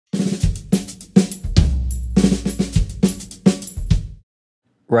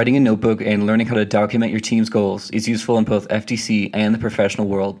Writing a notebook and learning how to document your team's goals is useful in both FTC and the professional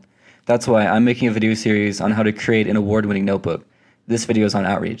world. That's why I'm making a video series on how to create an award-winning notebook. This video is on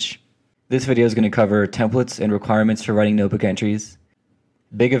outreach. This video is going to cover templates and requirements for writing notebook entries,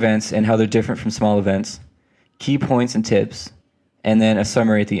 big events and how they're different from small events, key points and tips, and then a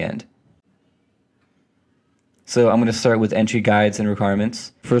summary at the end. So I'm going to start with entry guides and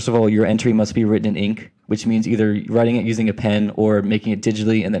requirements. First of all, your entry must be written in ink, which means either writing it using a pen or making it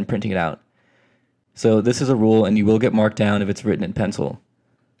digitally and then printing it out. So this is a rule and you will get marked down if it's written in pencil.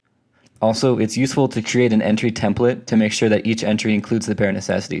 Also, it's useful to create an entry template to make sure that each entry includes the bare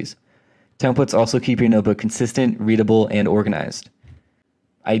necessities. Templates also keep your notebook consistent, readable, and organized.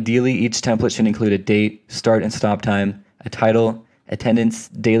 Ideally, each template should include a date, start and stop time, a title, attendance,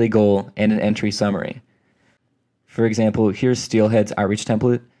 daily goal, and an entry summary. For example, here's Steelhead's outreach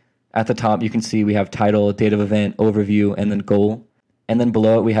template. At the top, you can see we have title, date of event, overview, and then goal. And then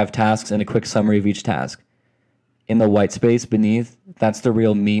below it, we have tasks and a quick summary of each task. In the white space beneath, that's the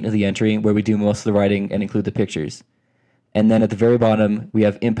real meat of the entry where we do most of the writing and include the pictures. And then at the very bottom, we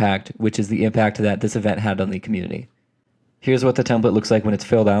have impact, which is the impact that this event had on the community. Here's what the template looks like when it's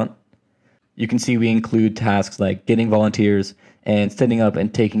filled out. You can see we include tasks like getting volunteers and setting up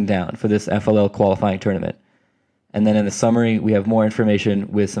and taking down for this FLL qualifying tournament. And then in the summary, we have more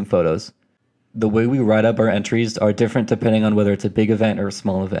information with some photos. The way we write up our entries are different depending on whether it's a big event or a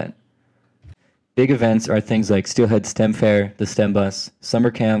small event. Big events are things like Steelhead STEM Fair, the STEM Bus,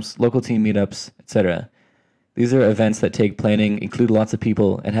 summer camps, local team meetups, etc. These are events that take planning, include lots of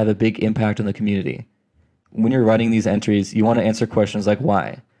people, and have a big impact on the community. When you're writing these entries, you want to answer questions like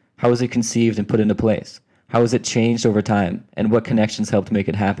why? How was it conceived and put into place? How has it changed over time? And what connections helped make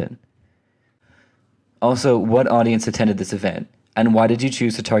it happen? Also, what audience attended this event? And why did you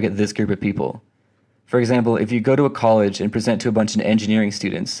choose to target this group of people? For example, if you go to a college and present to a bunch of engineering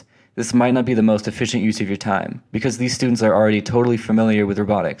students, this might not be the most efficient use of your time, because these students are already totally familiar with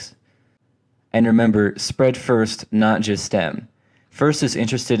robotics. And remember, spread FIRST, not just STEM. FIRST is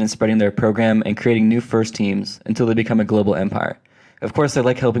interested in spreading their program and creating new FIRST teams until they become a global empire. Of course, they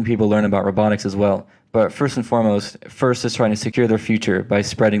like helping people learn about robotics as well, but first and foremost, FIRST is trying to secure their future by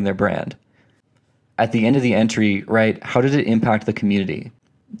spreading their brand. At the end of the entry, write, how did it impact the community?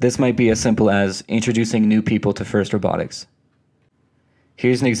 This might be as simple as introducing new people to FIRST robotics.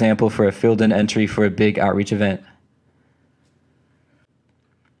 Here's an example for a filled-in entry for a big outreach event.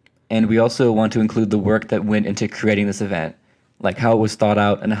 And we also want to include the work that went into creating this event, like how it was thought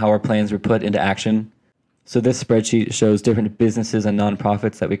out and how our plans were put into action. So this spreadsheet shows different businesses and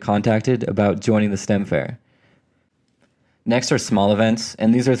nonprofits that we contacted about joining the STEM Fair. Next are small events,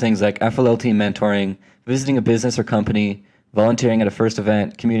 and these are things like FLL team mentoring, visiting a business or company, volunteering at a FIRST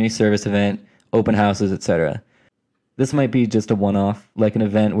event, community service event, open houses, etc. This might be just a one-off, like an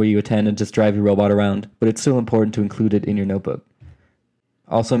event where you attend and just drive your robot around, but it's still important to include it in your notebook.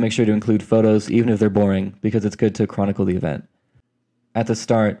 Also make sure to include photos, even if they're boring, because it's good to chronicle the event. At the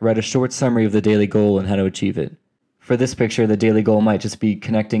start, write a short summary of the daily goal and how to achieve it. For this picture, the daily goal might just be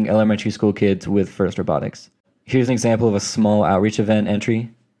connecting elementary school kids with FIRST robotics. Here's an example of a small outreach event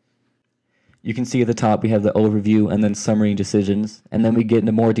entry. You can see at the top we have the overview and then summary decisions, and then we get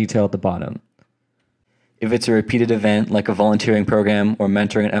into more detail at the bottom. If it's a repeated event like a volunteering program or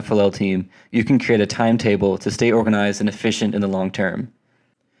mentoring an FLL team, you can create a timetable to stay organized and efficient in the long term.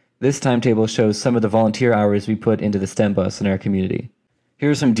 This timetable shows some of the volunteer hours we put into the STEM bus in our community.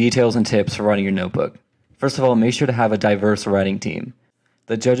 Here are some details and tips for writing your notebook. First of all, make sure to have a diverse writing team.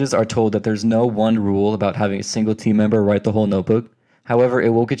 The judges are told that there's no one rule about having a single team member write the whole notebook. However,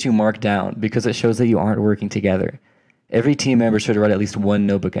 it will get you marked down because it shows that you aren't working together. Every team member should write at least one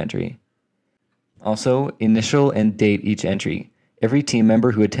notebook entry. Also, initial and date each entry. Every team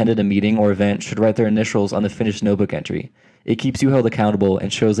member who attended a meeting or event should write their initials on the finished notebook entry. It keeps you held accountable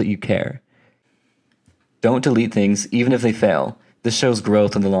and shows that you care. Don't delete things, even if they fail. This shows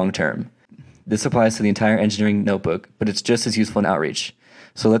growth in the long term. This applies to the entire engineering notebook, but it's just as useful in outreach.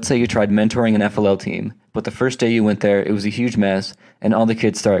 So let's say you tried mentoring an FLL team, but the first day you went there, it was a huge mess, and all the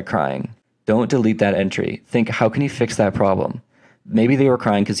kids started crying. Don't delete that entry. Think, how can you fix that problem? Maybe they were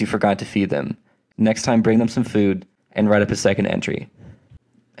crying because you forgot to feed them. Next time, bring them some food, and write up a second entry.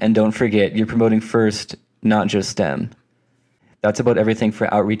 And don't forget, you're promoting FIRST, not just STEM. That's about everything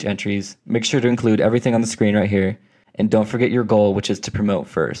for outreach entries. Make sure to include everything on the screen right here, and don't forget your goal, which is to promote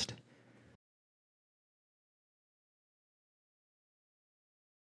FIRST.